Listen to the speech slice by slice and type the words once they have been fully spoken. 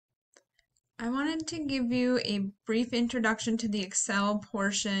I wanted to give you a brief introduction to the Excel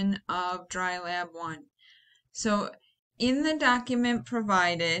portion of Dry Lab 1. So in the document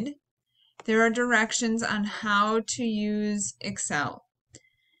provided, there are directions on how to use Excel.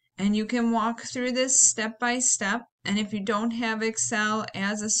 And you can walk through this step by step. And if you don't have Excel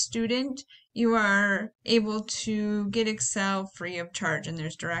as a student, you are able to get Excel free of charge. And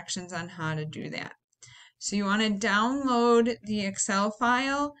there's directions on how to do that. So you want to download the Excel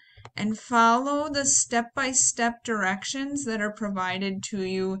file and follow the step-by-step directions that are provided to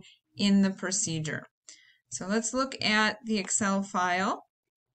you in the procedure. So let's look at the Excel file.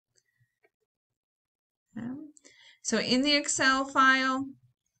 So in the Excel file,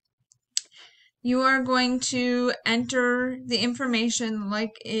 you are going to enter the information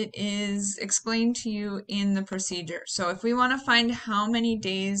like it is explained to you in the procedure. So if we want to find how many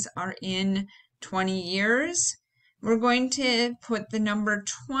days are in 20 years, we're going to put the number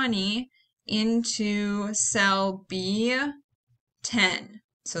 20 into cell B10.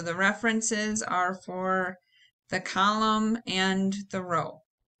 So the references are for the column and the row.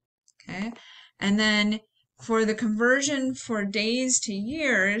 Okay, and then for the conversion for days to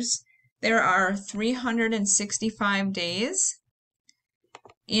years, there are 365 days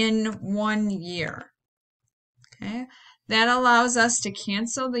in 1 year. Okay. That allows us to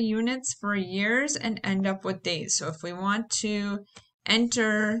cancel the units for years and end up with days. So if we want to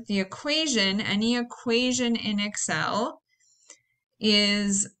enter the equation, any equation in Excel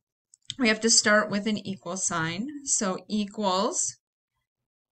we have to start with an equal sign. So equals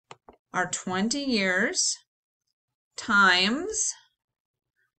our 20 years times,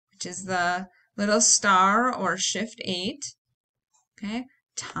 which is the little star or shift 8, okay,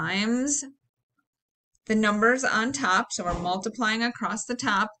 times the numbers on top, so we're multiplying across the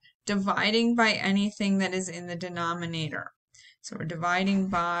top, dividing by anything that is in the denominator. So we're dividing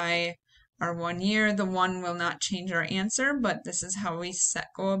by our 1 year. The 1 will not change our answer, but this is how we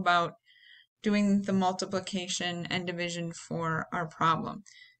go about doing the multiplication and division for our problem.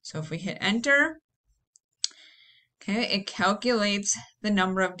 So if we hit enter, okay, it calculates the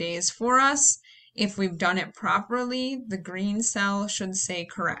number of days for us. If we've done it properly, the green cell should say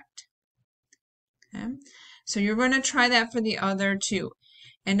correct. Okay. So you're going to try that for the other two.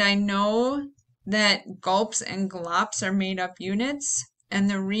 And I know that gulps and glops are made up units. And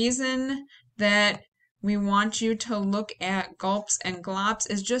the reason that we want you to look at gulps and glops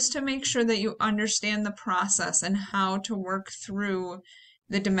is just to make sure that you understand the process and how to work through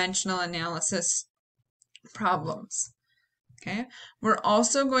the dimensional analysis problems. Okay. We're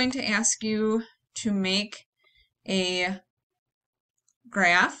also going to ask you to make a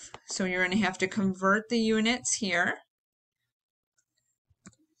graph, so you're going to have to convert the units here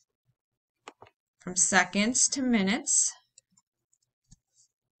from seconds to minutes.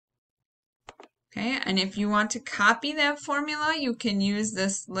 Okay, and if you want to copy that formula, you can use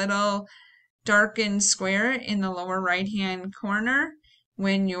this little darkened square in the lower right hand corner.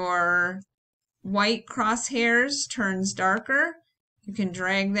 When your white crosshairs turns darker, you can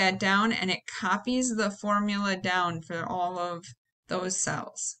drag that down and it copies the formula down for all of those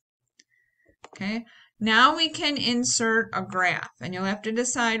cells. Okay, now we can insert a graph, and you'll have to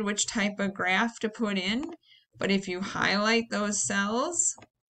decide which type of graph to put in. But if you highlight those cells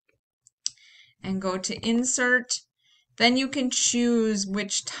and go to insert, then you can choose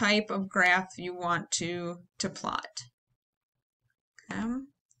which type of graph you want to plot. Okay.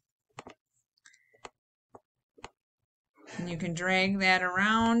 And you can drag that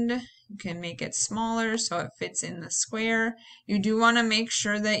around. You can make it smaller so it fits in the square. You do want to make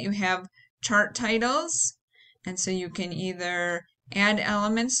sure that you have chart titles, and so you can either add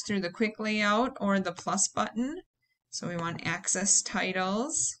elements through the quick layout or the plus button. So we want access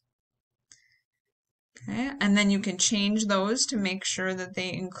titles. Okay, and then you can change those to make sure that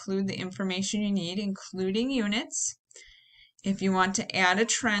they include the information you need, including units. If you want to add a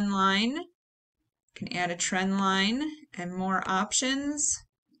trend line, you can add a trend line and more options.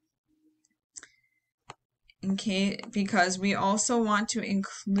 Because we also want to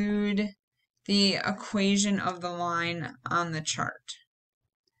include the equation of the line on the chart.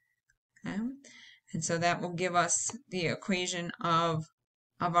 Okay? And so that will give us the equation of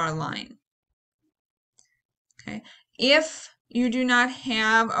our line. Okay? If you do not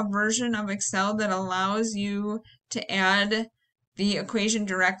have a version of Excel that allows you to add the equation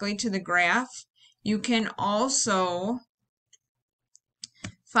directly to the graph, you can also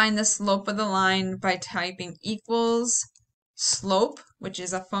find the slope of the line by typing equals slope, which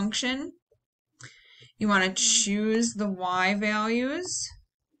is a function. You want to choose the y values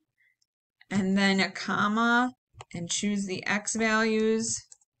and then a comma and choose the x values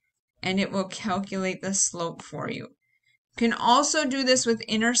and it will calculate the slope for you. You can also do this with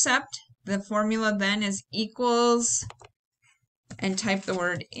intercept. The formula then is equals, and type the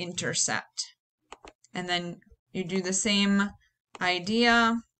word intercept. And then you do the same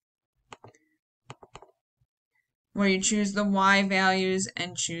idea where you choose the y values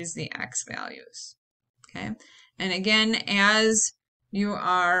and choose the x values. Okay, and again, as you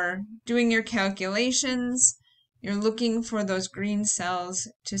are doing your calculations, you're looking for those green cells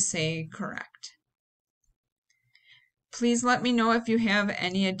to say correct. Please let me know if you have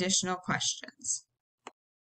any additional questions.